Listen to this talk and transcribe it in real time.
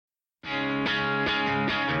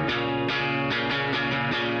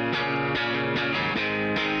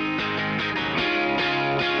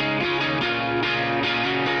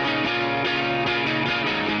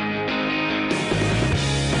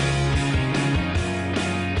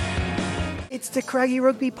It's the Craggy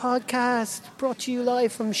Rugby Podcast, brought to you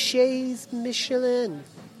live from Chez Michelin.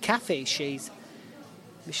 Café Chez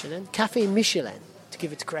Michelin. Café Michelin, to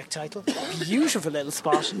give it the correct title. Beautiful little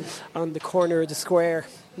spot on the corner of the square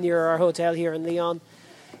near our hotel here in Lyon.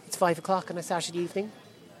 It's 5 o'clock on a Saturday evening.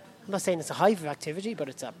 I'm not saying it's a hive of activity, but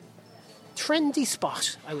it's a trendy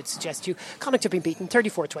spot, I would suggest to you. Connacht have been beaten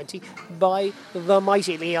 34-20 by the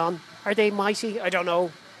mighty Lyon. Are they mighty? I don't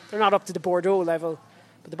know. They're not up to the Bordeaux level.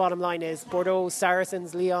 But the bottom line is Bordeaux,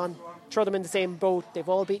 Saracens, Lyon, throw them in the same boat. They've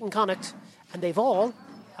all beaten Connacht. And they've all,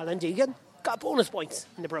 Alan Deegan, got bonus points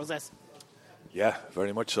in the process. Yeah,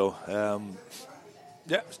 very much so.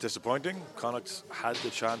 It's disappointing. Connacht had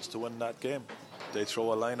the chance to win that game. They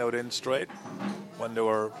throw a line out in straight when they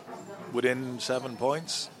were within 7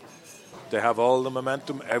 points. They have all the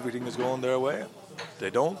momentum. Everything is going their way.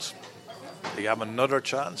 They don't. They have another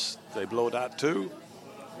chance. They blow that too.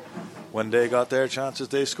 When they got their chances,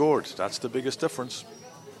 they scored. That's the biggest difference.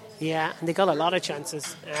 Yeah, and they got a lot of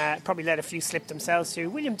chances. Probably let a few slip themselves too.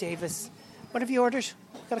 William Davis, what have you ordered?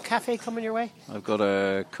 Got a cafe coming your way? I've got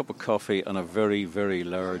a cup of coffee and a very, very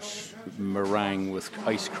large meringue with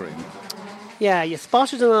ice cream. Yeah, you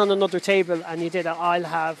spotted it on another table and you did a "I'll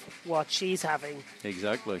have what she's having."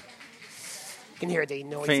 Exactly. You can hear the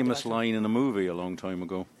noise. Famous line in a movie a long time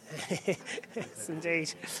ago. Yes,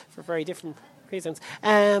 indeed. For very different reasons.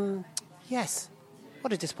 Yes.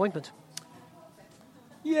 What a disappointment.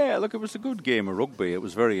 Yeah, look, it was a good game of rugby. It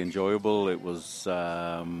was very enjoyable. It was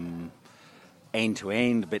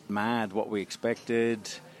end-to-end, a bit mad, what we expected.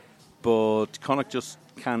 But Connacht just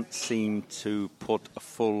can't seem to put a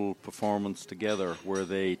full performance together where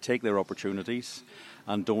they take their opportunities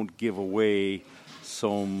and don't give away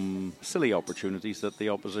some silly opportunities that the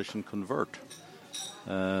opposition convert.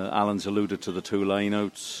 Alan's alluded to the two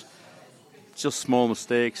lineouts. Just small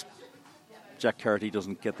mistakes. Jack Carty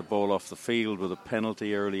doesn't get the ball off the field with a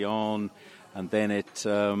penalty early on, and then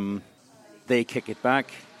they kick it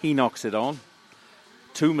back. He knocks it on.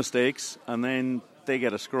 Two mistakes, and then they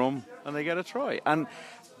get a scrum and they get a try. And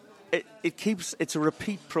it's a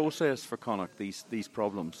repeat process for Connacht, these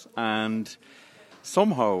problems. And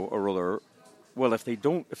somehow or other, well, if they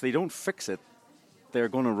don't fix it, they're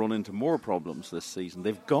going to run into more problems this season.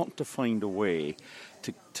 They've got to find a way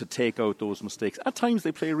to take out those mistakes. At times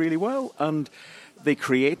they play really well and they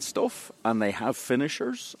create stuff and they have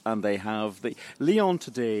finishers and they have... Lyon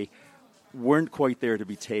today weren't quite there to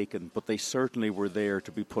be taken, but they certainly were there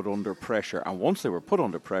to be put under pressure. And once they were put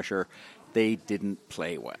under pressure, they didn't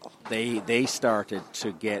play well. They started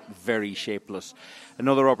to get very shapeless.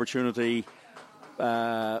 Another opportunity,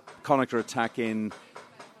 Connacht are attacking.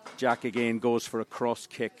 Jack again goes for a cross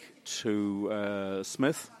kick to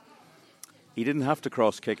Smith. He didn't have to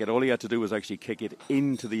cross kick it. All he had to do was actually kick it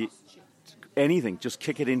into just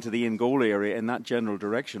kick it into the in-goal area in that general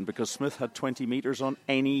direction, because Smith had 20 metres on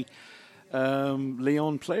any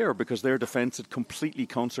Lyon player because their defence had completely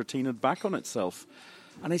concertinaed back on itself.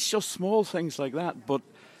 And it's just small things like that, but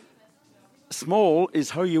small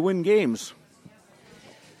is how you win games.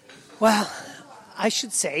 Well, I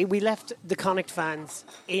should say we left the Connacht fans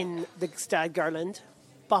in the Stade Garland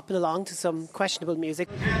bopping along to some questionable music.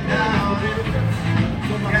 Get down, get down,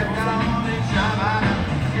 get down,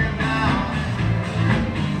 get down,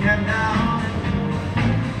 get down,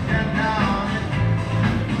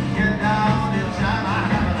 get down,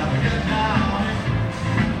 get down,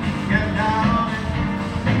 get down,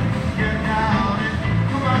 get down,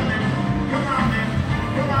 come on, come on,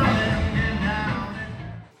 come on, get down.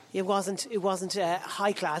 It wasn't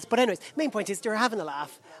high class, but anyways, main point is they're having a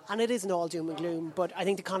laugh. And it isn't all doom and gloom, but I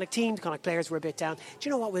think the Connacht team, the Connacht players were a bit down. Do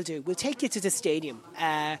you know what we'll do? We'll take you to the stadium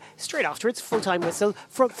straight afterwards, full-time whistle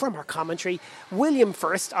from our commentary. William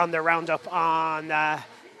first on the roundup on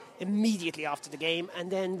immediately after the game,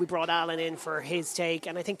 and then we brought Alan in for his take,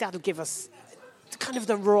 and I think that'll give us kind of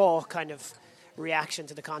the raw kind of reaction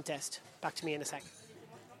to the contest. Back to me in a sec.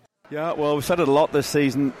 Yeah, well, we've said it a lot this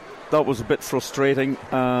season. That was a bit frustrating.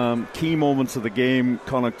 Key moments of the game,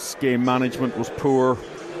 Connacht's game management was poor.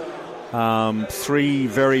 3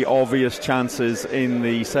 very obvious chances in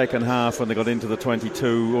the second half when they got into the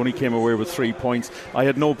 22, only came away with 3 points. I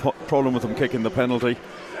had no problem with them kicking the penalty,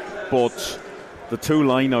 but the two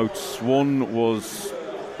lineouts, one was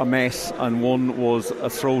a mess and one was a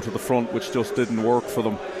throw to the front which just didn't work for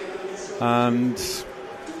them. And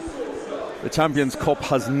the Champions Cup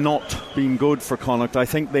has not been good for Connacht. I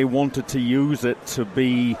think they wanted to use it to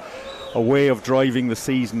be a way of driving the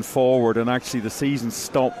season forward, and actually the season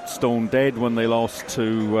stopped stone dead when they lost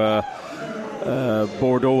to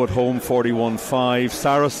Bordeaux at home 41-5.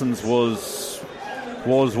 Saracens was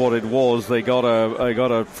was what it was. They got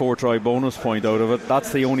a 4-try bonus point out of it.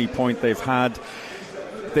 That's the only point they've had.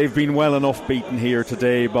 They've been well enough beaten here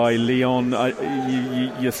today by Lyon.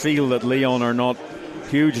 You feel that Lyon are not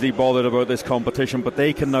hugely bothered about this competition, but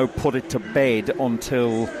they can now put it to bed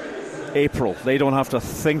until April. They don't have to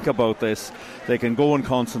think about this. They can go and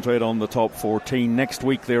concentrate on the top 14. Next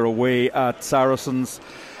week they're away at Saracens.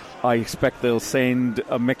 I expect they'll send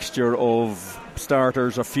a mixture of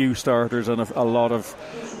starters, a few starters, and a lot of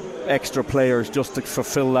extra players just to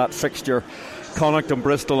fulfill that fixture. Connacht and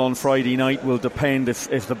Bristol on Friday night will depend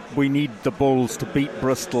if we need the Bulls to beat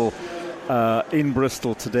Bristol in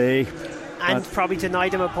Bristol today. And probably deny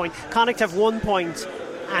them a point. Connacht have 1 point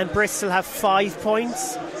and Bristol have 5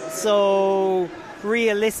 points. So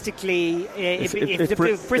realistically, if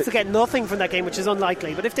Bristol get nothing from that game, which is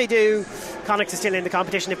unlikely, but if they do, Connacht is still in the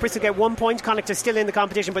competition. If Bristol get 1 point, Connacht is still in the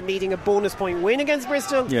competition but needing a bonus point win against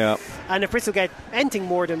Bristol. Yeah. And if Bristol get anything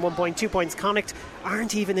more than 1 point, 2 points, Connacht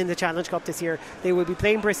aren't even in the Challenge Cup this year. They will be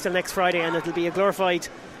playing Bristol next Friday and it'll be a glorified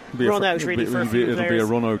run out really for a few players. It'll be a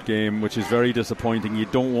run out game, which is very disappointing. You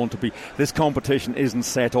don't want to be. This competition isn't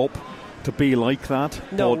set up to be like that.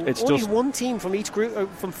 No, but it's only just one team from each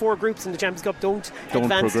group, from 4 groups in the Champions Cup, don't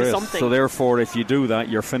advance progress. to something. So therefore, if you do that,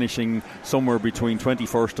 you're finishing somewhere between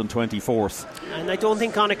 21st and 24th. And I don't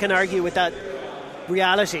think Connacht can argue with that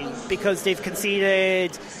reality, because they've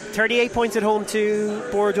conceded 38 points at home to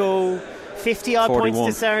Bordeaux, 50 odd 41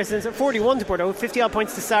 points to Saracens, 41 to Bordeaux, 50 odd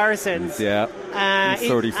points to Saracens. Yeah.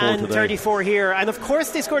 34 and today. 34 here. And of course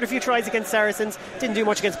they scored a few tries against Saracens, didn't do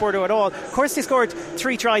much against Bordeaux at all. Of course they scored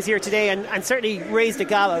 3 tries here today and certainly raised a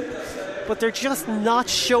gallop. But they're just not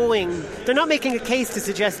showing, they're not making a case to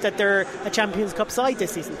suggest that they're a Champions Cup side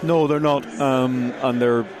this season. No, they're not. And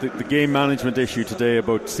the game management issue today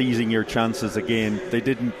about seizing your chances again, they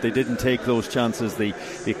didn't take those chances. The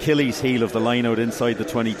Achilles heel of the line out inside the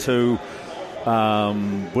 22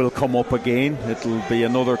 will come up again. It'll be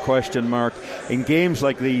another question mark. In games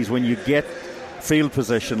like these, when you get field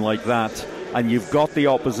position like that and you've got the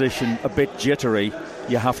opposition a bit jittery,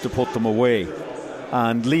 you have to put them away.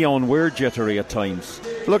 And Lyon were jittery at times.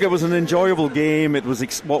 Look, it was an enjoyable game. It was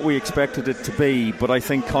what we expected it to be, but I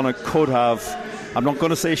think Connacht could have, I'm not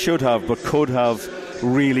going to say should have, but could have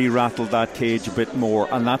really rattled that cage a bit more,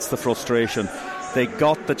 and that's the frustration. They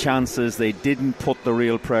got the chances, they didn't put the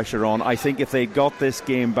real pressure on. I think if they got this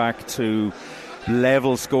game back to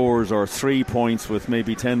level scores or 3 points with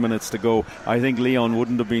maybe 10 minutes to go, I think Lyon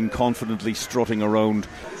wouldn't have been confidently strutting around.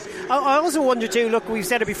 I also wonder too, look, we've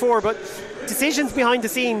said it before, but decisions behind the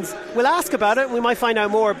scenes, we'll ask about it, we might find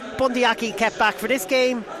out more. Bundy Aki kept back for this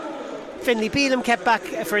game, Finlay Beelum kept back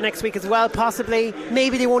for next week as well, possibly.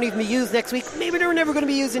 Maybe they won't even be used next week. Maybe they're never going to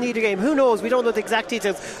be used in either game. Who knows? We don't know the exact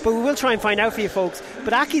details, but we will try and find out for you folks.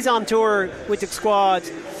 But Aki's on tour with the squad.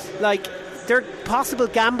 Like, there are possible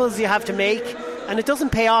gambles you have to make, and it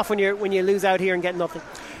doesn't pay off when you lose out here and get nothing.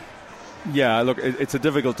 Yeah, look, it's a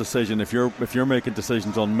difficult decision if you're making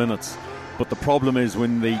decisions on minutes. But the problem is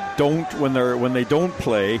when they don't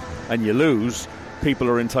play and you lose, people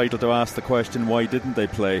are entitled to ask the question, why didn't they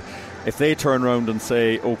play? If they turn around and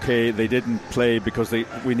say, okay, they didn't play because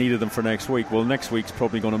we needed them for next week, well, next week's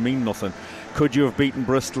probably going to mean nothing. Could you have beaten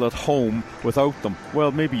Bristol at home without them?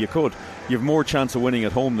 Well, maybe you could. You have more chance of winning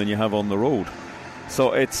at home than you have on the road.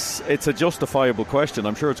 So it's a justifiable question.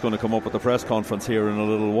 I'm sure it's going to come up at the press conference here in a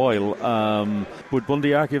little while. Would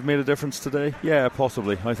Bundy Aki have made a difference today? Yeah,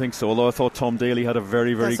 possibly. I think so. Although I thought Tom Daly had a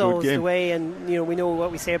very, very good game. That's the way, and we know what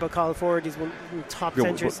we say about Colin Ford. He's one of the top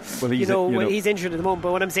centres. He's injured at the moment.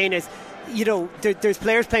 But what I'm saying is, there's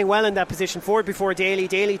players playing well in that position. Ford before Daly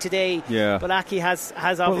today. Yeah. But Aki has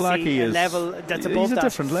obviously a level that's above that. He's a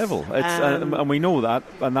different level. And we know that,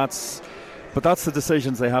 and that's. But that's the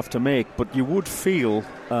decisions they have to make. But you would feel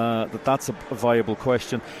that's a viable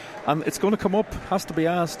question. And it's going to come up, has to be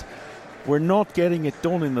asked. We're not getting it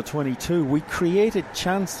done in the 22. We created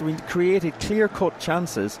clear-cut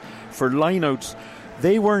chances for lineouts.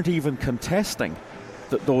 They weren't even contesting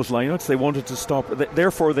those lineouts. They wanted to stop.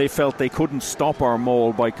 Therefore, they felt they couldn't stop our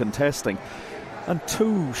maul by contesting. And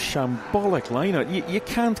 2 shambolic lineout. You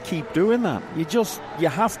can't keep doing that. You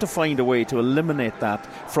have to find a way to eliminate that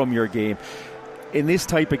from your game. In this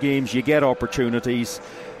type of games, you get opportunities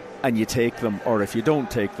and you take them, or if you don't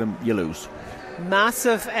take them, you lose.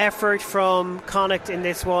 Massive effort from Connacht in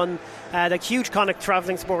this one. The huge Connacht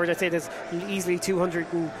travelling support. I'd say there's easily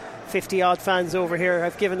 250 odd fans over here.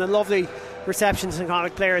 I've given a lovely reception to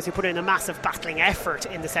Connacht players who put in a massive battling effort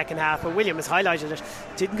in the second half, but William has highlighted it.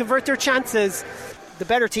 Didn't convert their chances. The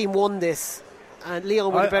better team won this, and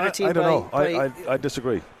Lyon were the better team. I don't know. I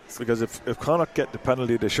disagree, because if Connacht get the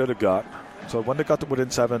penalty they should have got, So when they got to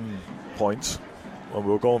within 7 points, when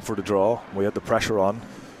we were going for the draw, we had the pressure on.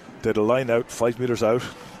 They had a line out, 5 metres out.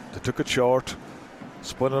 They took it short,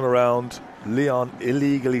 spun it around. Lyon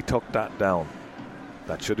illegally took that down.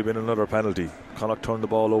 That should have been another penalty. Connacht turned the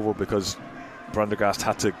ball over because Prendergast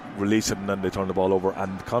had to release it, and then they turned the ball over,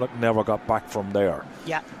 and Connacht never got back from there.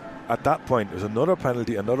 Yeah. At that point, there's another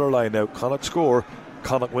penalty, another line out. Connacht score,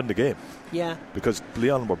 Connacht win the game. Yeah. Because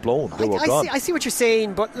Lyon were blown. They were gone. I see what you're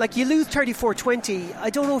saying, but like you lose 34-20, I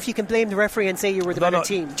don't know if you can blame the referee and say you were the better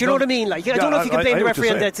team. Do you know what I mean? Like, I don't know if you can blame the referee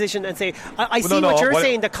on that decision and say, I see what you're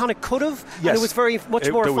saying, that Connacht could have, and it was very much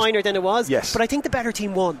more finer than it was. Yes. But I think the better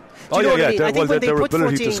team won. Do you know what I mean? Yeah, I think when they put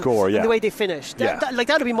 14 to score, and the way they finished, that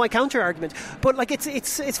would be my counter argument. But like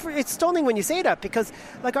it's stunning when you say that, because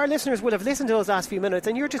like our listeners will have listened to those last few minutes,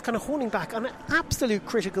 and you're just kind of honing back on an absolute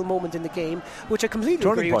critical moment in the game, which I completely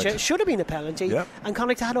agree with you. It should have been a penalty, and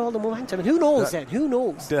Connacht had all the momentum. And who knows then? Who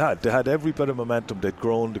knows? They had every bit of momentum. They'd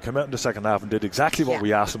grown. They came out in the second half and did exactly what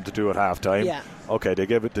we asked them to do at half time. Yeah. Okay, they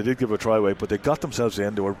did give a try away, but they got themselves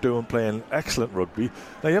in. They were playing excellent rugby.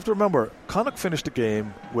 Now you have to remember, Connacht finished the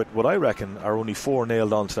game with what I reckon are only 4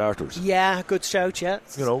 nailed on starters. Yeah, good shout. Yeah.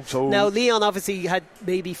 So now Lyon obviously had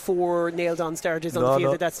maybe 4 nailed on starters on the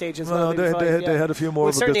field at that stage as well. They had a few more.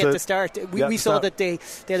 Well, certainly at the start, we saw that they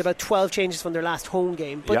had about 12 changes from their last home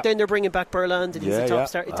game, but then they're bringing back Berland, and he's a top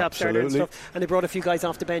starter and stuff, and they brought a few guys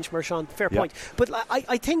off the bench. Mershon, fair point. But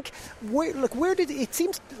I think where did it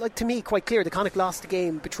seems like to me quite clear that Connacht lost the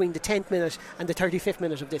game between the 10th minute and the 35th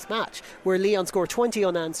minute of this match, where Lyon scored 20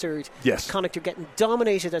 unanswered. Yes. Connacht are getting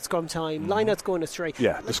dominated at scrum time. Lineouts going astray.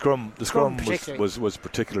 Yeah, the scrum was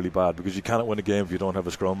particularly bad, because you cannot win a game if you don't have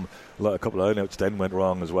a scrum. A couple of lineouts then went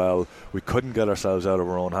wrong as well. We couldn't get ourselves out of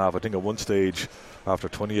our own half. I think at one stage, after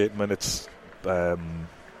 28 minutes, Lyon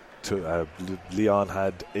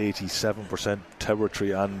had 87%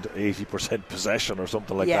 territory and 80% possession or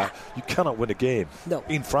something like that. You cannot win a game. No.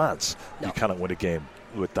 In France, you cannot win a game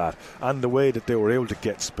with that. And the way that they were able to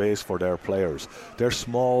get space for their players, their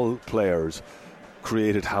small players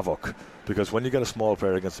created havoc. Because when you get a small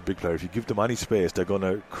player against a big player, if you give them any space, they're going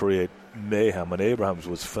to create mayhem. And Abrahams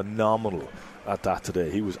was phenomenal at that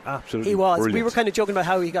today. He was absolutely brilliant. We were kind of joking about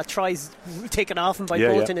how he got tries taken off him by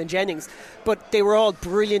Bolton and Jennings, but they were all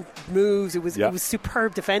brilliant moves. It was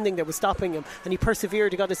superb defending that was stopping him, and he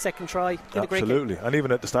persevered. He got his second try. Absolutely. And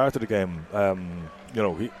even at the start of the game, what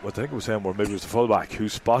I think he was saying, or maybe it was the fullback who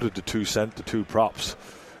spotted the two props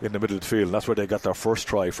in the middle of the field, and that's where they got their first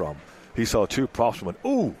try from. He saw 2 props and went,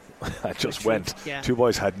 ooh, it just went. Yeah. 2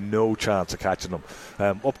 boys had no chance of catching them.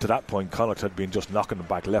 Up to that point, Connacht had been just knocking them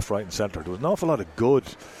back left, right and centre. There was an awful lot of good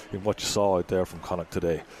in what you saw out there from Connacht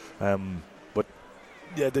today. But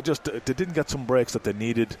yeah, they didn't get some breaks that they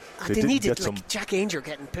needed. They didn't get some. Jack Ainger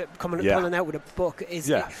pulling out with a book is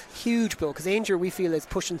a huge book, because Ainger, we feel, is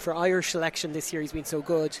pushing for Irish selection this year. He's been so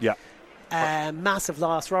good. Yeah. Massive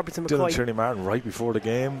loss. Robertson McCoy. Dylan Tierney Martin right before the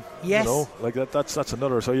game. Yes. That's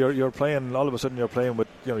another. So you're playing, all of a sudden you're playing with,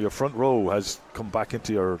 your front row has come back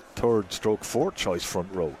into your 4th choice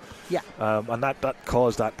front row. Yeah. And that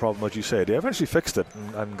caused that problem, as you say. They eventually fixed it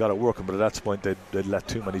and got it working, but at that point they'd let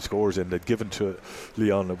too many scores in. They'd given to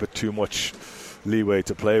Lyon a bit too much leeway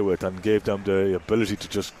to play with, and gave them the ability to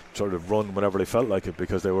just sort of run whenever they felt like it,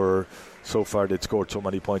 because they were so far they'd scored so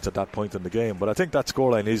many points at that point in the game. But I think that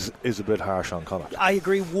scoreline is a bit harsh on Connacht. I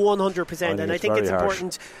agree 100%, and I think it's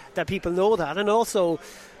important that people know that. And also,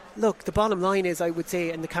 look, the bottom line is, I would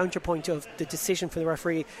say, and the counterpoint of the decision for the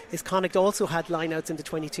referee is, Connacht also had lineouts in the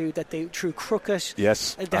 22 that they threw crooked.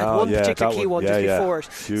 Yes. They had one particular key one just before it.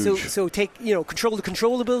 Huge. So take, control the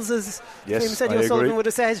controllables, as I Sullivan would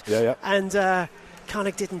have said. Yeah. And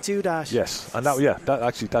Connacht didn't do that. Yes, and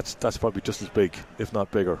that's probably just as big, if not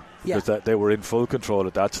bigger, because they were in full control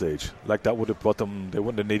at that stage. Like, that would have put them. They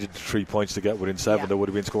wouldn't have needed 3 points to get within 7. They would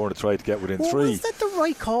have been scoring a try to get within 3. Was that the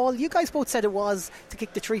right call? You guys both said it was to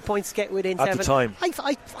kick the 3 points to get within 7. At the time, I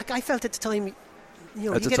felt at the time.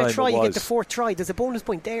 You get a try, you get the 4th try. There's a bonus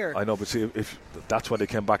point there. I know, but see, if that's when they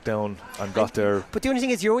came back down and got there. But the only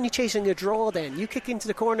thing is, you're only chasing a draw. Then you kick into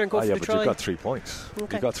the corner and go for the try. But you got 3 points.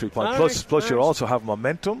 Okay. You got 3 points. Plus, you also have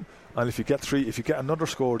momentum. And if you get another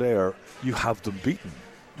score there, you have them beaten.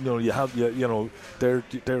 They're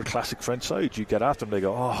a classic French side. You get after them, they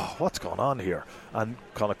go, oh, what's going on here? And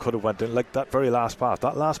kind of could have went in, like that very last pass.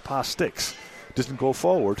 That last pass sticks, doesn't go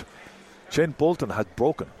forward. Shane Bolton had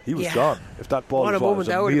broken. He was gone. If that ball was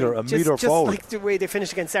a metre forward. Just like the way they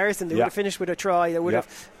finished against Saracen, they would have finished with a try. They would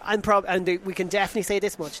have, we can definitely say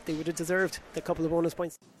this much: they would have deserved the couple of bonus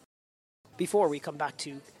points. Before we come back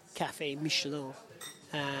to Café Michelin,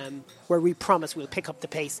 where we promise we'll pick up the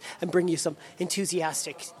pace and bring you some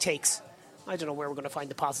enthusiastic takes I don't know where we're going to find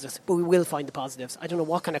the positives, but we will find the positives. I don't know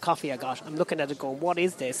what kind of coffee I got. I'm looking at it going, what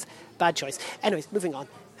is this? Bad choice. Anyways, moving on.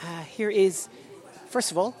 Here is,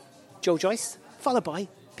 first of all, Joe Joyce, followed by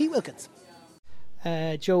Pete Wilkins.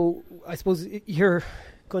 Joe, I suppose you're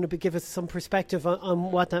going to give us some perspective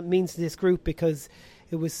on what that means to this group, because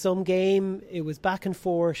it was some game, it was back and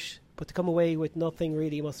forth, but to come away with nothing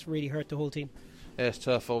really must really hurt the whole team. Yeah, it's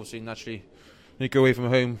tough, obviously, naturally. When you go away from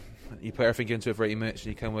home, you put everything into it for 80 minutes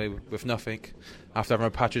and you come away with nothing after having our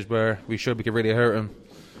patches where we could really hurt them.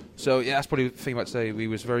 So, yeah, that's probably the thing about today. We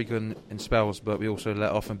was very good in spells, but we also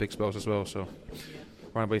let off in big spells as well, so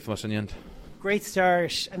ran away from us in the end. Great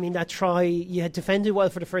start. I mean, that try, you had defended well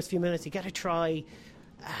for the first few minutes. You get a try.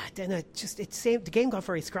 Then the game got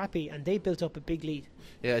very scrappy and they built up a big lead.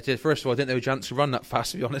 Yeah, it did. First of all, I didn't know Jans could run that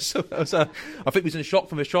fast, to be honest. So I think he was in shock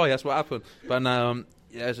from his try. That's what happened. But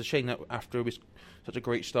yeah, it's a shame that after it was such a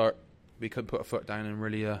great start, we couldn't put a foot down and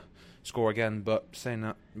really score again. But saying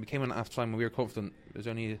that, we came in at half time and we were confident. It was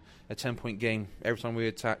only a 10-point game. Every time we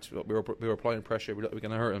attacked, we were applying pressure. We looked like we were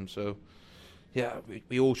going to hurt them. So yeah,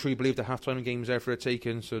 we all truly believed the half-time game was there for the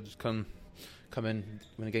taking. So just come in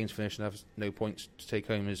when the game's finished and have no points to take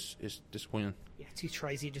home is disappointing. Yeah, 2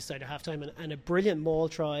 tries each side at half-time and a brilliant maul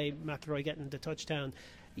try, McIlroy getting the touchdown.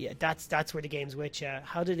 Yeah, that's where the game's with you.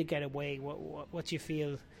 How did it get away? What do you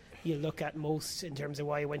feel you look at most in terms of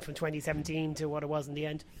why it went from 2017 to what it was in the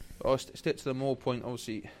end? Well, stick to the maul point.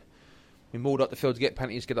 Obviously, we mauled up the field to get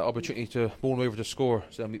penalties, get that opportunity to maul them over to score.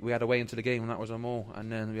 So we had a way into the game, and that was our maul.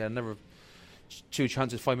 And then we had another 2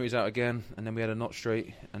 chances, 5 metres out again, and then we had a not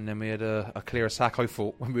straight, and then we had a clear sack, I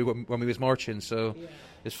thought, when we was marching. So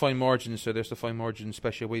there's fine margins, so there's the fine margin,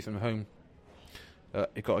 especially away from home.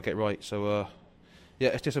 You've got to get right. So yeah,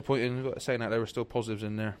 it's disappointing, but saying that, there were still positives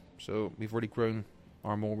in there. So we've really grown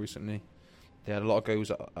our maul recently. They had a lot of goes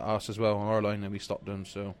at us as well on our line, and we stopped them.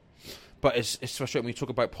 So, but it's frustrating when you talk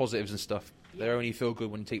about positives and stuff. They only feel good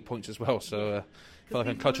when you take points as well. So I feel like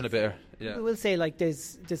I'm clutching a bit. Yeah, we will say like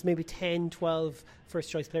there's maybe 10, 12 first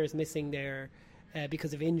choice players missing there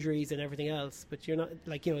because of injuries and everything else. But you're not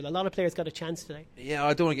like, you know, a lot of players got a chance today. Yeah,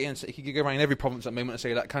 I don't want to get into. You could go around every province at the moment and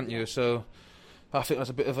say that, can't you? So I think that's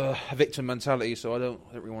a bit of a victim mentality. So I don't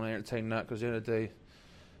really want to entertain that, because at the end of the day,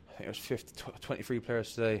 I think there was 23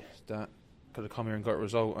 players today that could have come here and got a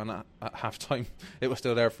result, and at half time it was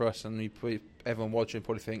still there for us, and everyone watching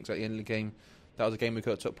probably thinks at the end of the game that was a game we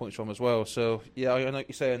could have took points from as well. So yeah, I know what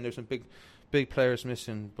you're saying, there's some big players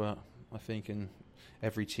missing, but I think in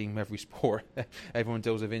every team, every sport, everyone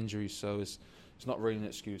deals with injuries, so it's not really an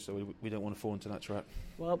excuse, so we don't want to fall into that trap.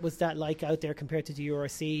 What was that like out there compared to the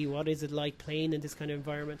URC? What is it like playing in this kind of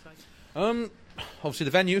environment? Obviously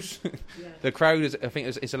the venues, the crowd is, I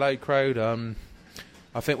think it's a loud crowd.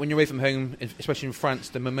 I think when you're away from home, especially in France,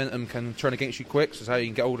 the momentum can turn against you quick, so that's how you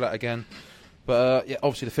can get hold of that again. But yeah,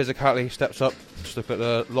 obviously the physicality steps up. Just look at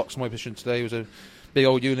the locks in my position today. It was a big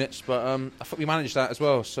old units, but I thought we managed that as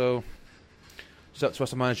well. So it's up to us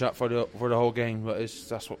to manage that for the whole game. But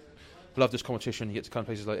that's what I love, this competition. You get to come to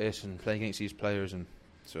places like this and play against these players, and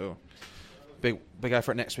so big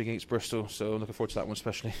effort next week against Bristol. So looking forward to that one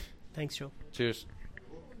especially. Thanks, Joe. Cheers.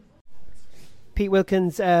 Pete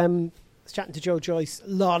Wilkins, chatting to Joe Joyce. A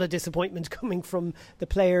lot of disappointment coming from the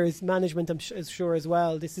players, management, I'm sure as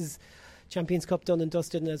well. This is Champions Cup done and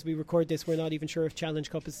dusted, and as we record this, we're not even sure if Challenge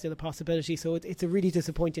Cup is still a possibility. So it's a really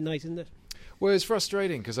disappointing night, isn't it? Well, it's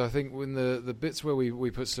frustrating, because I think when the bits where we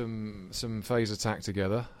put some phase attack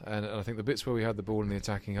together, and I think the bits where we had the ball in the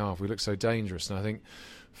attacking half, we looked so dangerous. And I think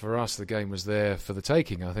for us, the game was there for the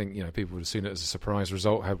taking. I think, you know, people would have seen it as a surprise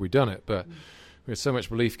result had we done it, but we had so much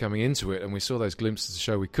belief coming into it, and we saw those glimpses to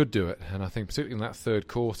show we could do it. And I think particularly in that third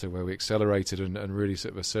quarter where we accelerated and really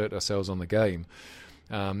sort of asserted ourselves on the game,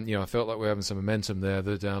 you know, I felt like we were having some momentum there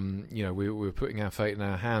that, you know, we were putting our fate in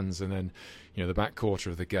our hands. And then, you know, the back quarter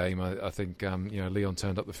of the game, I think, you know, Lyon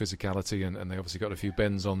turned up the physicality, and they obviously got a few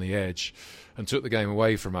bends on the edge and took the game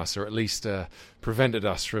away from us, or at least prevented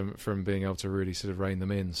us from being able to really sort of rein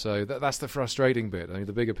them in. So that's the frustrating bit. I mean,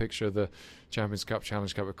 the bigger picture of the Champions Cup,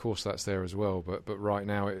 Challenge Cup, of course, that's there as well. But right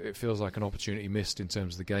now, it feels like an opportunity missed in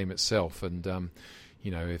terms of the game itself. And you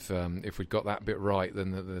know, if we'd got that bit right,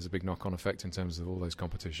 then there's a big knock-on effect in terms of all those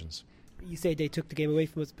competitions. You say they took the game away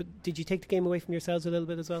from us, but did you take the game away from yourselves a little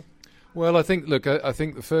bit as well? Well, I think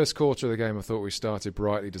the first quarter of the game, I thought we started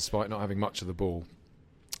brightly despite not having much of the ball.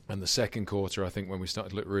 And the second quarter, I think when we started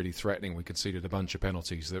to look really threatening, we conceded a bunch of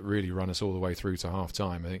penalties that really run us all the way through to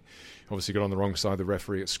half-time. I think obviously got on the wrong side of the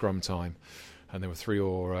referee at scrum time. and there were 3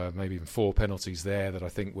 or maybe even 4 penalties there that I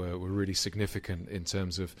think were really significant in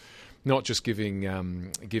terms of not just giving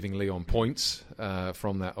Lyon points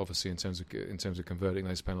from that, obviously in terms of converting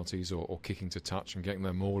those penalties or kicking to touch and getting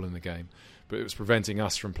them all in the game, but it was preventing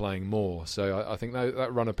us from playing more. So I think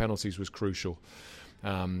that run of penalties was crucial.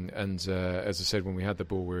 As I said, when we had the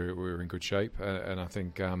ball, we were in good shape. And I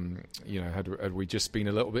think, had we just been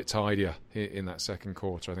a little bit tidier in that second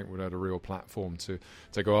quarter, I think we'd had a real platform to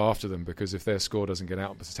go after them. Because if their score doesn't get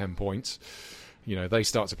out to 10 points, they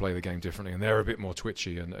start to play the game differently, and they're a bit more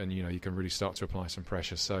twitchy, and you can really start to apply some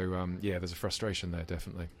pressure. So there's a frustration there,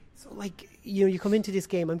 definitely. So, you come into this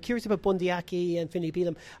game. I'm curious about Bundyaki and Finlay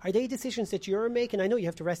Beelum. Are they decisions that you're making? I know you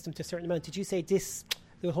have to rest them to a certain amount. Did you say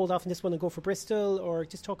they'll hold off on this one and go for Bristol, or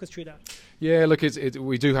just talk us through that? Yeah, look,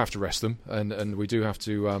 we do have to rest them, and we do have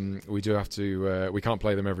to. We can't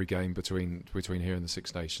play them every game between here and the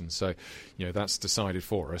Six Nations. So, that's decided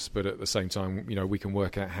for us. But at the same time, we can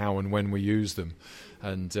work out how and when we use them,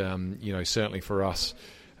 and certainly for us.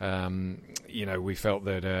 We felt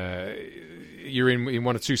that you're in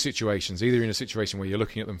one of two situations. Either in a situation where you're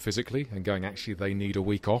looking at them physically and going, actually, they need a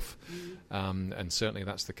week off, and certainly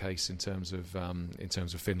that's the case in terms of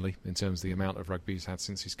Finlay, in terms of the amount of rugby he's had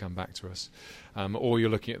since he's come back to us. Or you're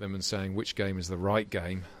looking at them and saying, which game is the right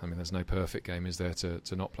game? I mean, there's no perfect game, is there,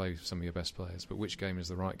 to not play some of your best players, but which game is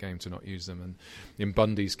the right game to not use them? And in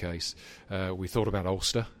Bundy's case, we thought about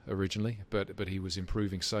Ulster originally, but he was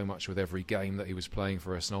improving so much with every game that he was playing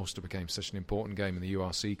for us, and Ulster became such an important game in the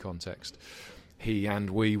URC context. He and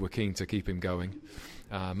we were keen to keep him going.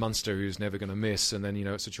 Munster, who's never going to miss, and then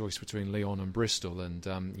it's a choice between Lyon and Bristol, and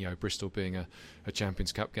Bristol being a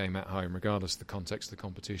Champions Cup game at home, regardless of the context of the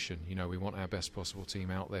competition. We want our best possible team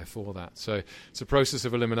out there for that. So it's a process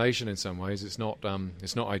of elimination in some ways. It's not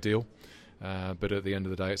ideal, but at the end of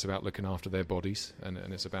the day, it's about looking after their bodies, and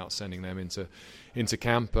it's about sending them into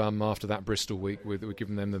camp after that Bristol week, with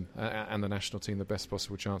giving them and the national team the best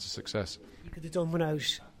possible chance of success. You could have done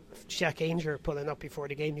without Jack Ainger pulling up before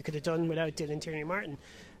the game. You could have done without Dylan Tierney-Martin.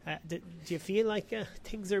 Do you feel like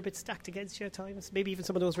things are a bit stacked against you at times? Maybe even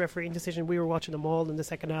some of those refereeing decisions. We were watching them all in the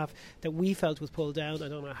second half that we felt was pulled down. I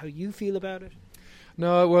don't know how you feel about it.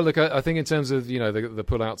 No, well, look, I think in terms of the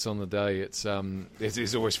pullouts on the day, it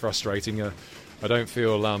is always frustrating. I don't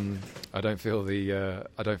feel the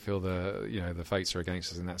fates are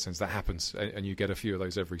against us in that sense. That happens, and you get a few of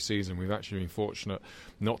those every season. We've actually been fortunate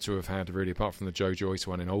not to have had, really, apart from the Joe Joyce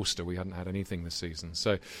one in Ulster, we hadn't had anything this season.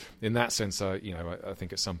 So in that sense, I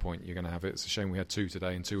think at some point you're going to have it. It's a shame we had 2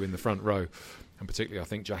 today and 2 in the front row, and particularly I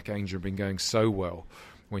think Jack Ainger have been going so well.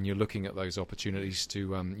 When you're looking at those opportunities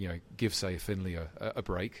to give, say, Finlay a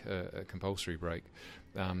break, a compulsory break,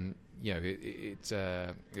 it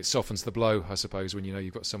softens the blow, I suppose, when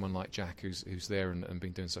you've got someone like Jack who's there and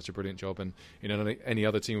been doing such a brilliant job, and any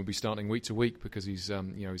other team would be starting week to week because he's a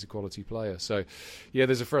quality player. So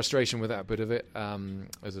there's a frustration with that bit of it,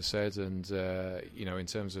 as I said, and in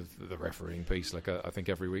terms of the refereeing piece, I think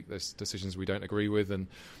every week there's decisions we don't agree with, and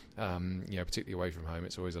particularly away from home,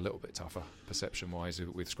 it's always a little bit tougher perception-wise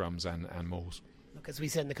with scrums and mauls. Look, as we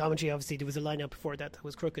said in the commentary, obviously there was a line-out before that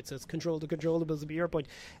was crooked, so it's control the controllables would be your point.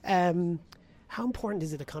 How important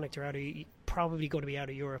is it that Connacht are probably going to be out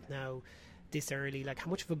of Europe now this early?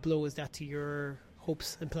 How much of a blow is that to your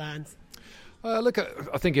hopes and plans? Look,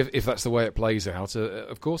 I think if that's the way it plays out,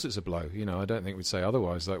 of course it's a blow. I don't think we'd say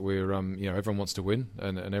otherwise. We're, everyone wants to win,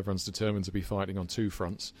 and everyone's determined to be fighting on 2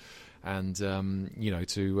 fronts. And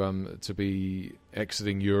to be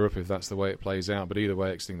exiting Europe if that's the way it plays out, but either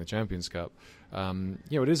way exiting the Champions Cup,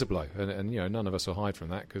 it is a blow, and none of us will hide from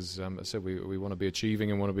that because, as I said, we want to be achieving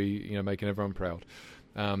and want to be making everyone proud.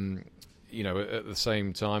 At the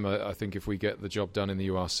same time, I think if we get the job done in the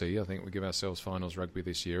URC, I think we give ourselves finals rugby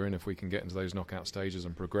this year, and if we can get into those knockout stages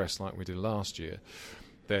and progress like we did last year,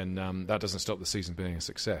 then that doesn't stop the season being a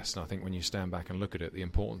success. And I think when you stand back and look at it, the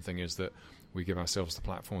important thing is that we give ourselves the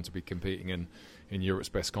platform to be competing in Europe's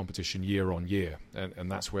best competition year on year,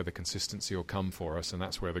 and that's where the consistency will come for us, and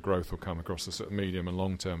that's where the growth will come across the sort of medium and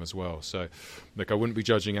long term as well. So, look, I wouldn't be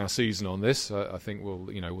judging our season on this. I think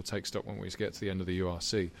we'll take stock when we get to the end of the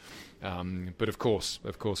URC. But of course,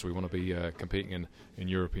 we want to be competing in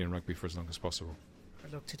European rugby for as long as possible.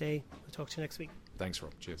 Good luck today. We'll talk to you next week. Thanks,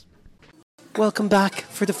 Rob. Cheers. Welcome back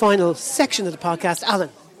for the final section of the podcast, Alan.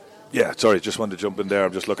 Yeah, sorry, just wanted to jump in there.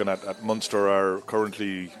 I'm just looking at Munster are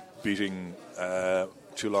currently beating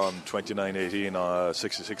Toulon 29-18,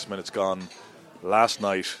 66 minutes gone. Last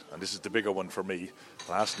night, and this is the bigger one for me,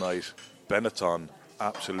 last night, Benetton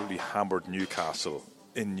absolutely hammered Newcastle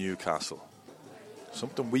in Newcastle.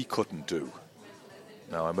 Something we couldn't do.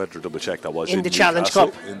 Now, I better double check that was in the Challenge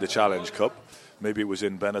Cup. In the Challenge Cup. Maybe it was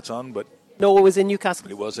in Benetton, but No, it was in Newcastle.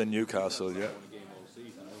 it was in Newcastle, yeah.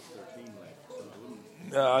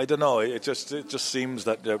 I don't know. It just seems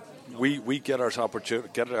that we get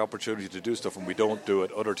the opportunity to do stuff and we don't do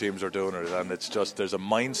it. Other teams are doing it, and it's just there's a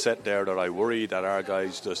mindset there that I worry that our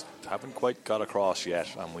guys just haven't quite got across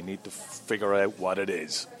yet, and we need to figure out what it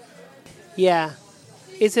is. Yeah.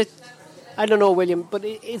 Is it, I don't know, William, but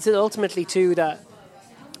is it ultimately too that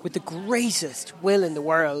with the greatest will in the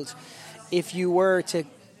world, if you were to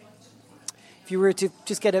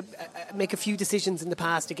just make a few decisions in the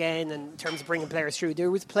past again in terms of bringing players through, there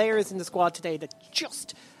was players in the squad today that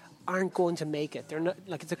just aren't going to make it. They're not,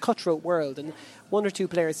 like, it's a cutthroat world, and one or two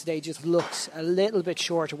players today just looked a little bit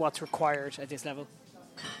short of what's required at this level.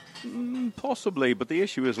 Possibly, but the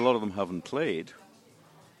issue is a lot of them haven't played.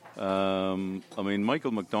 I mean,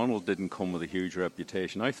 Michael McDonald didn't come with a huge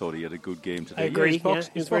reputation. I thought he had a good game today. I agree.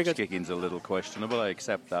 His box kicking's a little questionable. I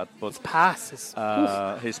accept that, but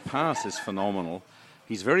his pass is phenomenal.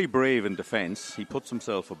 He's very brave in defence. He puts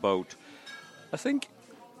himself about. I think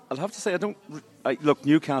I'll have to say look,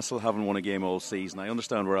 Newcastle haven't won a game all season. I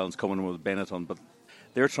understand where Alan's coming with Benetton, but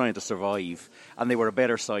they're trying to survive, and they were a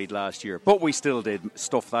better side last year. But we still did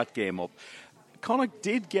stuff that game up. Connacht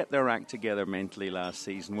did get their act together mentally last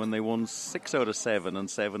season when they won 6 out of 7 and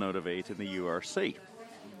 7 out of 8 in the URC.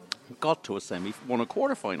 Got to won a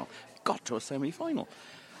quarter-final, got to a semi-final.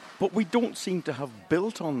 But we don't seem to have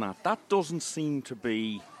built on that. That doesn't seem to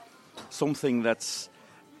be something that's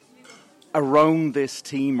around this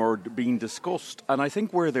team or being discussed. And I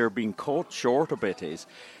think where they're being caught short a bit is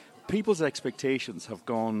people's expectations have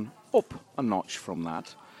gone up a notch from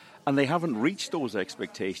that. And they haven't reached those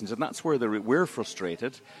expectations, and that's where we're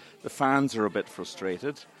frustrated. The fans are a bit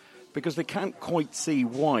frustrated because they can't quite see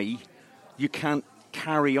why you can't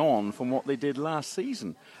carry on from what they did last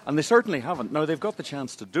season. And they certainly haven't. Now, they've got the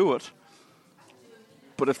chance to do it,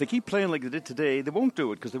 but if they keep playing like they did today, they won't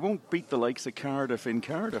do it because they won't beat the likes of Cardiff in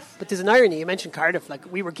Cardiff. But there's an irony. You mentioned Cardiff.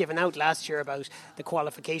 Like, we were given out last year about the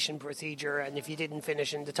qualification procedure, and if you didn't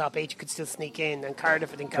finish in the top 8, you could still sneak in. And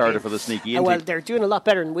Cardiff, I think, Cardiff are the sneaky in. Well, they're doing a lot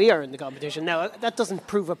better than we are in the competition. Now, that doesn't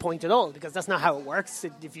prove a point at all because that's not how it works.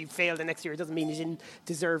 If you fail the next year, it doesn't mean you didn't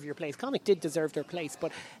deserve your place. Connacht did deserve their place,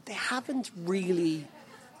 but they haven't really.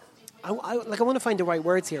 I want to find the right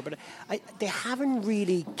words here, but they haven't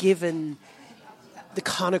really given the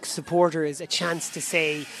Connacht supporters a chance to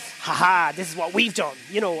say, haha, this is what we've done.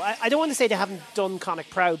 You know, I don't want to say they haven't done Connacht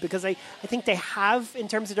proud because I think they have in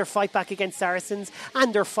terms of their fight back against Saracens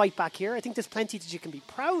and their fight back here. I think there's plenty that you can be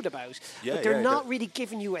proud about. But they're not really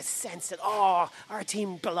giving you a sense that, our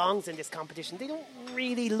team belongs in this competition. They don't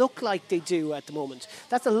really look like they do at the moment.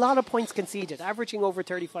 That's a lot of points conceded, averaging over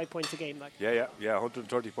 35 points a game. Like. Yeah,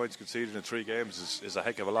 130 points conceded in 3 games is a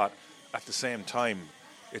heck of a lot. At the same time,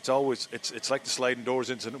 it's like the sliding doors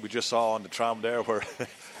incident we just saw on the tram there, where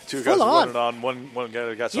two guys are running on, one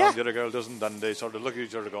girl gets on, the other girl doesn't, and they sort of look at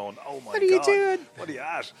each other going, "Oh my God, what are you doing? What are you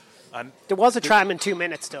at?" And there was a tram in 2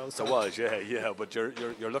 minutes, though. So. There was, yeah. But you're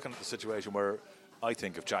looking at the situation where I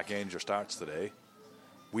think if Jack Ainger starts today,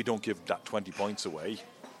 we don't give that 20 points away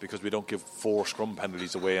because we don't give 4 scrum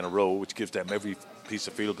penalties away in a row, which gives them every piece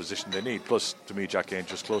of field position they need. Plus, to me, Jack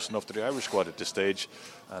Ainger's close enough to the Irish squad at this stage.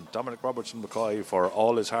 And Dominic Robertson-McCoy, for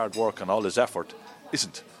all his hard work and all his effort,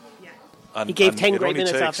 isn't. Yeah. And, he gave 10 great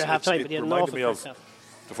minutes after half-time, but he had an awful first half.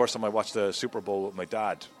 The first time I watched the Super Bowl with my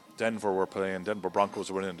dad, Denver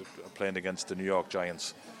Broncos were playing against the New York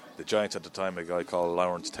Giants. The Giants at the time, a guy called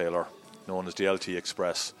Lawrence Taylor, known as the LT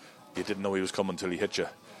Express. You didn't know he was coming until he hit you.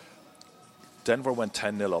 Denver went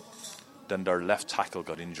 10-0 up. Then their left tackle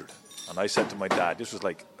got injured. And I said to my dad, this was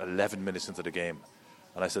like 11 minutes into the game,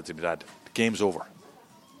 and I said to my dad, the game's over.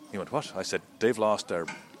 He went, what? I said, they've lost their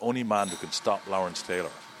only man who can stop Lawrence Taylor.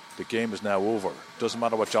 The game is now over. Doesn't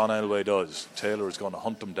matter what John Elway does. Taylor is going to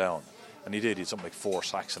hunt them down. And he did. He had something like 4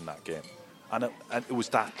 sacks in that game. And it was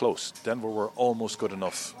that close. Denver were almost good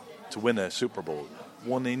enough to win a Super Bowl.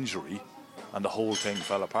 One injury, and the whole thing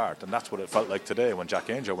fell apart. And that's what it felt like today when Jack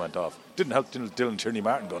Ainger went off. Didn't help Dylan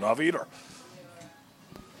Tierney-Martin going off either.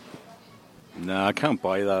 No, I can't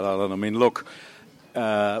buy that, Alan. I mean, look,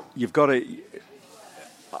 you've got to...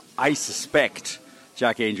 I suspect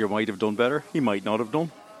Jack Ainger might have done better. He might not have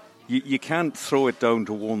done. You can't throw it down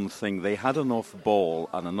to one thing. They had enough ball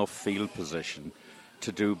and enough field position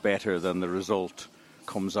to do better than the result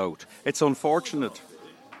comes out. It's unfortunate.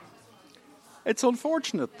 It's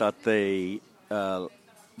unfortunate that he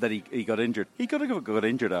got injured. He could have got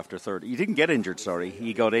injured after 30. He didn't get injured, sorry.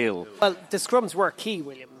 He got ill. Well, the scrums were key,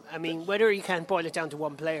 William. I mean, whether you can't boil it down to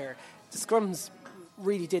one player, the scrums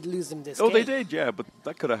really did lose them this game. Oh, they did, yeah, but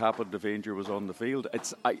that could have happened if Ainger was on the field.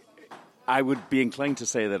 I would be inclined to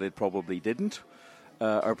say that it probably didn't,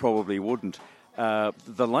 or probably wouldn't. The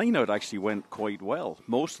line-out actually went quite well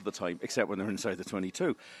most of the time, except when they're inside the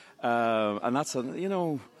 22. And that's,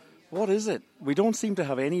 what is it? We don't seem to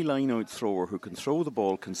have any line-out thrower who can throw the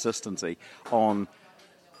ball consistently on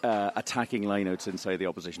attacking lineouts inside the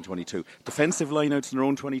opposition 22. Defensive lineouts in their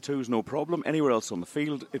own 22 is no problem. Anywhere else on the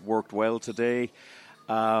field, it worked well today.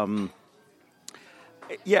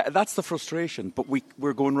 Yeah, that's the frustration. But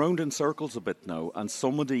we're going round in circles a bit now, and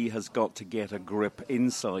somebody has got to get a grip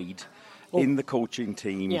inside in the coaching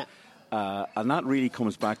team. Yeah. And that really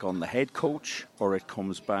comes back on the head coach, or it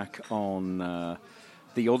comes back on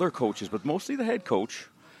the other coaches, but mostly the head coach,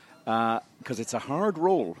 because it's a hard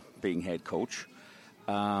role being head coach.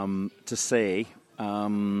 To say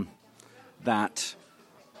that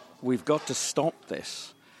we've got to stop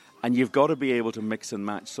this, and you've got to be able to mix and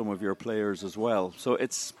match some of your players as well. So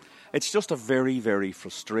it's just a very, very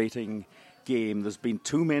frustrating game. There's been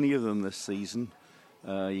too many of them this season.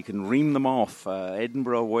 You can ream them off.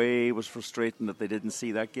 Edinburgh away was frustrating that they didn't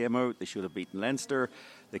see that game out. They should have beaten Leinster.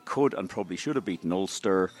 They could and probably should have beaten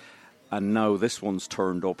Ulster. And now this one's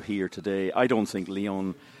turned up here today. I don't think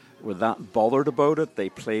Lyon were that bothered about it. They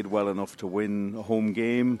played well enough to win a home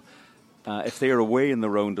game. If they're away in the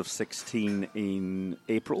round of 16 in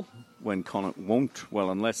April, when Connacht won't,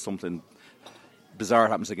 well, unless something bizarre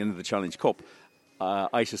happens again in the Challenge Cup,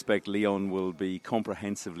 I suspect Lyon will be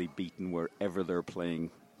comprehensively beaten wherever they're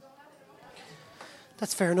playing.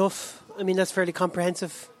 That's fair enough. I mean, that's fairly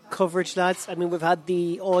comprehensive coverage, lads. I mean, we've had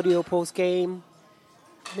the audio post-game.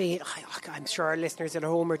 I mean, I'm sure our listeners at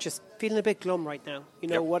home are just feeling a bit glum right now.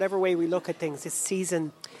 Whatever way we look at things this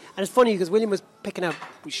season. And it's funny because William was picking up,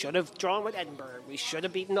 we should have drawn with Edinburgh. We should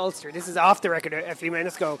have beaten Ulster. This is off the record a few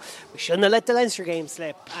minutes ago. We shouldn't have let the Leinster game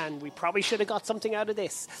slip. And we probably should have got something out of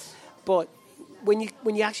this. But when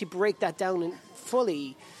you actually break that down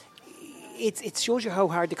fully, it shows you how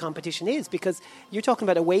hard the competition is, because you're talking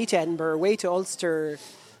about away to Edinburgh, away to Ulster.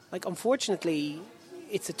 Like, unfortunately,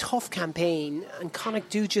 it's a tough campaign, and Connacht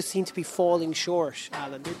do just seem to be falling short,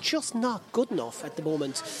 Alan. They're just not good enough at the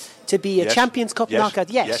moment to be a Champions Cup knockout.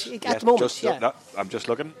 At the moment. I'm just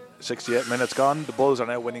looking. 68 minutes gone. The Bulls are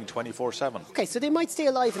now winning 24-7. Okay, so they might stay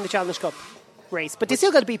alive in the Challenge Cup race, but they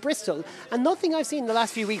still got to beat Bristol, and nothing I've seen in the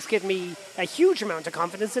last few weeks give me a huge amount of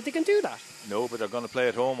confidence that they can do that. No, but they're going to play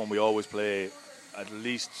at home, and we always play at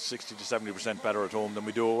least 60 to 70% better at home than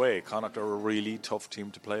we do away. Connacht are a really tough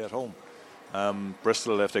team to play at home.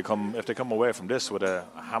 Bristol, if they come away from this with a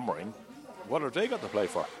hammering, what have they got to play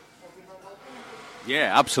for?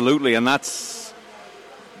 Yeah, absolutely, and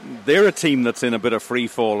they're a team that's in a bit of free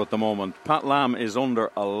fall at the moment. Pat Lam is under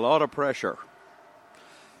a lot of pressure.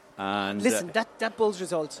 And listen, that Bulls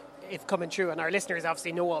result, if coming true, and our listeners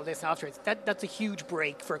obviously know all this afterwards, that's a huge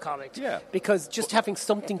break for Connacht. Yeah. Because just having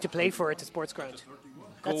something to play for at the sports ground,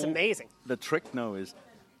 that's amazing. The trick now is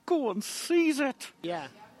go and seize it. Yeah.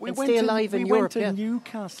 We stay alive in Europe. We went to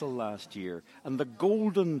Newcastle last year, and the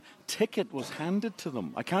golden ticket was handed to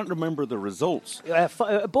them. I can't remember the results.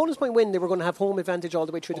 A bonus point win, they were going to have home advantage all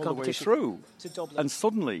the way through the competition. All the way through. To Dublin. And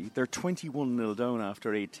suddenly, they're 21-0 down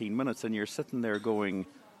after 18 minutes, and you're sitting there going,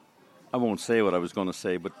 I won't say what I was going to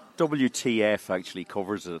say, but WTF actually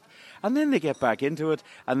covers it. And then they get back into it,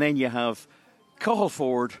 and then you have call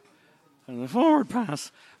forward and the forward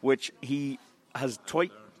pass, which he has twice.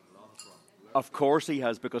 Of course he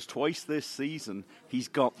has, because twice this season he's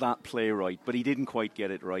got that play right, but he didn't quite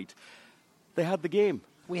get it right. They had the game.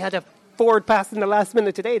 We had a forward pass in the last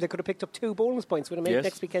minute today that could have picked up 2 bonus points. Would have made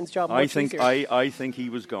next weekend's job much easier. I think he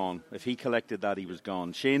was gone. If he collected that, he was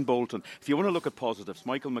gone. Shane Bolton. If you want to look at positives,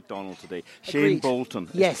 Michael McDonald today. Agreed. Shane Bolton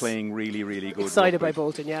is playing really, really good. Excited by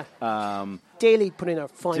Bolton, yeah. Daly put in a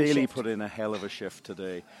fine shift. Daly put in a hell of a shift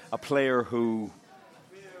today. A player who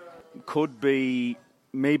could be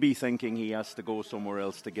maybe thinking he has to go somewhere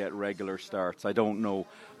else to get regular starts. I don't know.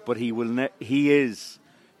 But he will. He's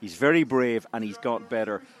very brave, and he's got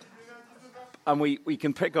better. And we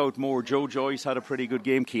can pick out more. Joe Joyce had a pretty good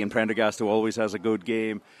game. Cian Prendergast, who always has a good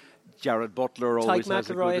game. Jared Butler always has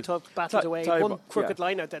a good game. Battled away. One crooked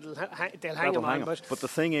line-out they'll hang him on. But the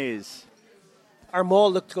thing is, our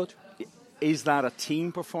maul looked good. Is that a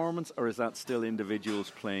team performance, or is that still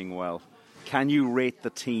individuals playing well? Can you rate the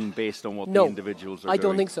team based on what the individuals are doing? I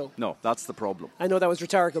don't think so. No, that's the problem. I know that was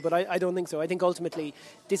rhetorical, but I don't think so. I think ultimately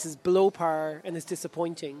this is below par and it's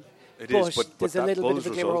disappointing. It is, but there's a little bit of a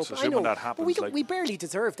glimmer of hope. I know, that happens, but we barely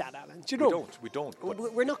deserve that, Alan. Do you know? We don't.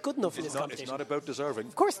 We're not good enough in this competition. It's not about deserving.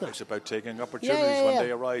 Of course not. It's about taking opportunities when they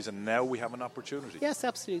arise, and now we have an opportunity. Yes,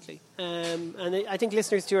 absolutely. And I think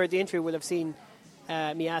listeners to the interview will have seen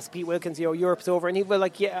me ask Pete Wilkins, Europe's over, and he was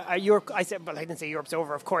like, yeah, Europe. I said, well, I didn't say Europe's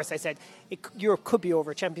over, of course. I said Europe could be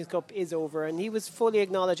over, Champions Cup is over, and he was fully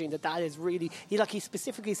acknowledging that is really. He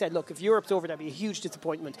specifically said, look, if Europe's over, that'd be a huge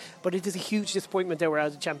disappointment, but it is a huge disappointment that we're out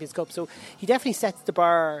of the Champions Cup. So he definitely sets the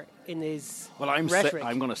bar in his rhetoric.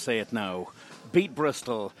 I'm going to say it now. Beat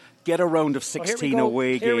Bristol. Get a round of 16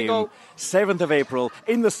 away Here we game. go. 7th of April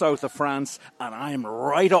in the south of France, and I'm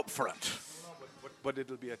right up for it. But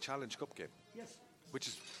it'll be a Challenge Cup game. Yes. Which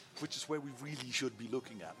is where we really should be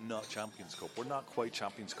looking at, not Champions Cup. We're not quite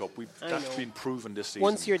Champions Cup. That's been proven this season.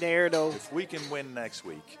 Once you're there, though. If we can win next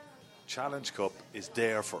week, Challenge Cup is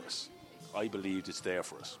there for us. I believe it's there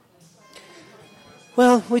for us.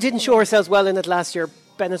 Well, we didn't show ourselves well in it last year.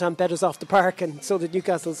 Benetton bet us off the park, and so did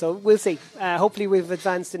Newcastle. So we'll see. Hopefully we've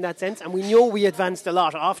advanced in that sense, and we know we advanced a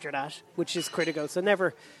lot after that, which is critical. So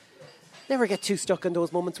never get too stuck in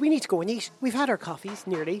those moments. We need to go and eat. We've had our coffees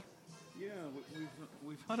nearly. Yeah,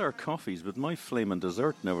 we've had our coffees, but my flaming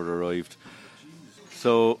dessert never arrived.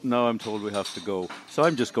 So now I'm told we have to go. So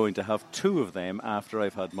I'm just going to have 2 of them after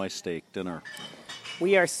I've had my steak dinner.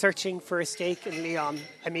 We are searching for a steak in Lyon.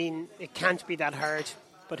 I mean, it can't be that hard,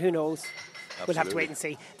 but who knows? Absolutely. We'll have to wait and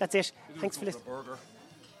see. That's it. Thanks for listening.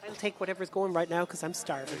 I'll take whatever's going right now because I'm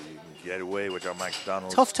starving. Get away with your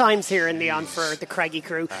McDonald's. Tough times here in Lyon for the Craggy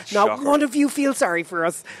crew. That's Not shocker. one of you feel sorry for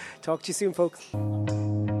us. Talk to you soon, folks.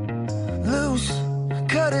 Loose,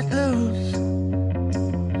 cut it loose.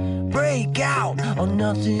 Break out or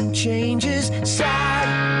nothing changes.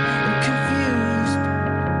 Side